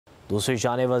दूसरी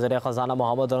जानिब वज़ीर ख़ज़ाना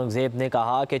मोहम्मद औरंगज़ेब ने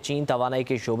कहा कि चीन तवानाई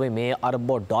के शोबे में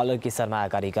अरबों डॉलर की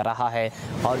सरमायाकारी कर रहा है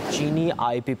और चीनी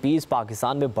IPPs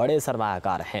पाकिस्तान में बड़े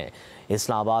सरमायाकार हैं।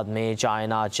 इस्लामाबाद में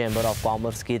चाइना चैम्बर ऑफ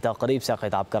कॉमर्स की तकरीब से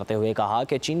खिताब करते हुए कहा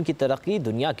कि चीन की तरक्की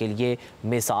दुनिया के लिए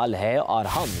मिसाल है और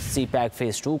हम CPEC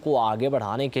फ़ेज़ 2 को आगे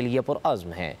बढ़ाने के लिए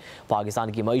पुरअज़्म हैं।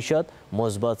 पाकिस्तान की मईशत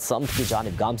मुस्बत समत की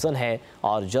जानिब गामज़न है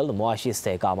और जल्द मुआशी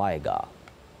इस्तेहकाम आएगा।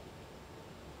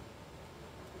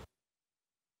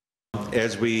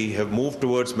 As we have moved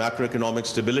towards macroeconomic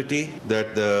stability,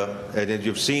 as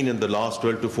you've seen in the last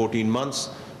 12 to 14 months,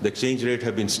 the exchange rate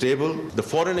have been stable. The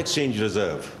foreign exchange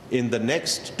reserve in the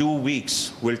next 2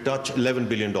 weeks will touch $11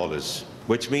 billion,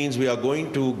 which means we are going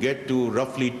to get to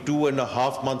roughly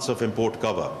 2.5 months of import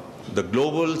cover. The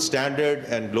global standard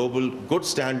and global good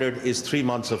standard is 3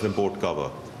 months of import cover.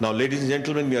 Now, ladies and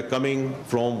gentlemen, we are coming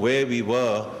from where we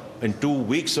were in 2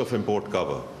 weeks of import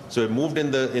cover. So we moved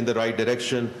in the right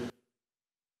direction.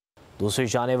 दूसरी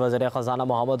जानिब वज़ीर ख़ज़ाना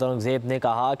मोहम्मद औरंगज़ेब ने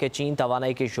कहा कि चीन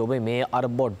तवानाई के शोबे में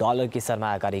अरबों डॉलर की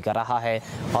सरमायाकारी कर रहा है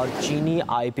और चीनी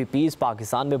IPPs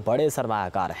पाकिस्तान में बड़े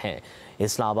सरमायाकार हैं।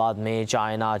 इस्लामाबाद में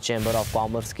चाइना चैम्बर ऑफ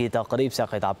कॉमर्स की तकरीब से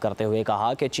खिताब करते हुए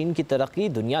कहा कि चीन की तरक्की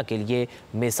दुनिया के लिए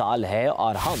मिसाल है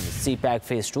और हम CPEC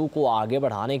फ़ेज़ 2 को आगे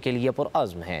बढ़ाने के लिए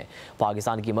पुरअज़्म हैं।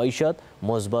 पाकिस्तान की मईशत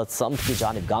मुस्बत समत की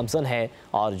जानिब गामज़न है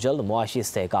और जल्द मुआशी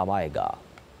इस्तेहकाम आएगा।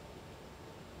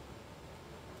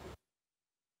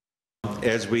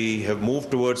 As we have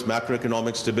moved towards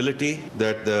macroeconomic stability,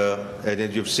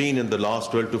 as you've seen in the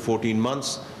last 12 to 14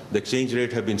 months, the exchange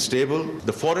rate have been stable.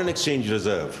 The foreign exchange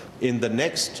reserve in the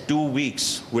next 2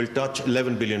 weeks will touch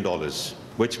 $11 billion,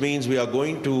 which means we are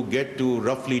going to get to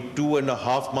roughly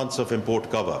 2.5 months of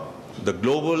import cover. The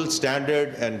global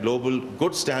standard and global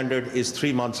good standard is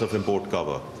 3 months of import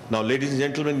cover. Now, ladies and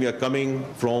gentlemen, we are coming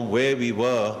from where we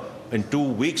were in 2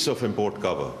 weeks of import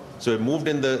cover. So we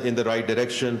moved in the right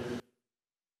direction.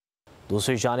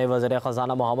 दूसरी जानिब वज़ीर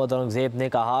ख़ज़ाना मोहम्मद औरंगज़ेब ने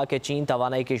कहा कि चीन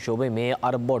तवानाई के शोबे में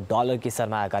अरबों डॉलर की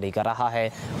सरमायाकारी कर रहा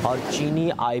है और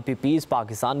चीनी IPPs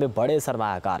पाकिस्तान में बड़े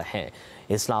सरमायाकार हैं।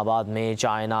 इस्लामाबाद में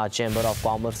चाइना चैम्बर ऑफ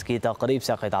कॉमर्स की तकरीब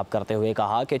से खिताब करते हुए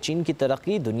कहा कि चीन की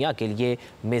तरक्की दुनिया के लिए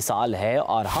मिसाल है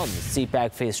और हम CPEC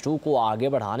फ़ेज़ 2 को आगे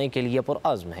बढ़ाने के लिए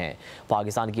पुरअज़्म हैं।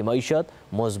 पाकिस्तान की मईशत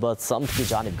मुस्बत समत की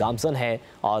जानिब गामज़न है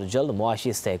और जल्द मुआशी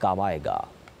इस्तेहकाम आएगा।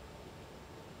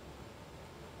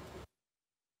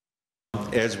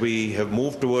 As we have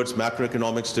moved towards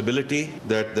macroeconomic stability,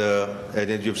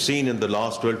 as you've seen in the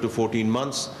last 12 to 14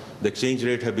 months, the exchange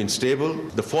rate have been stable.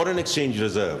 The foreign exchange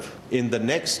reserve in the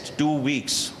next 2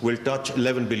 weeks will touch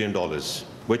 $11 billion,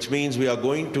 which means we are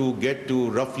going to get to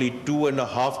roughly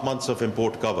 2.5 months of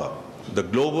import cover. The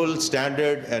global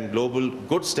standard and global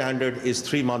good standard is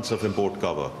 3 months of import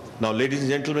cover. Now, ladies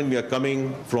and gentlemen, we are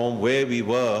coming from where we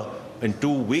were in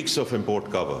 2 weeks of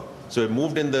import cover. So we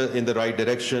moved in the right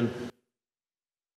direction.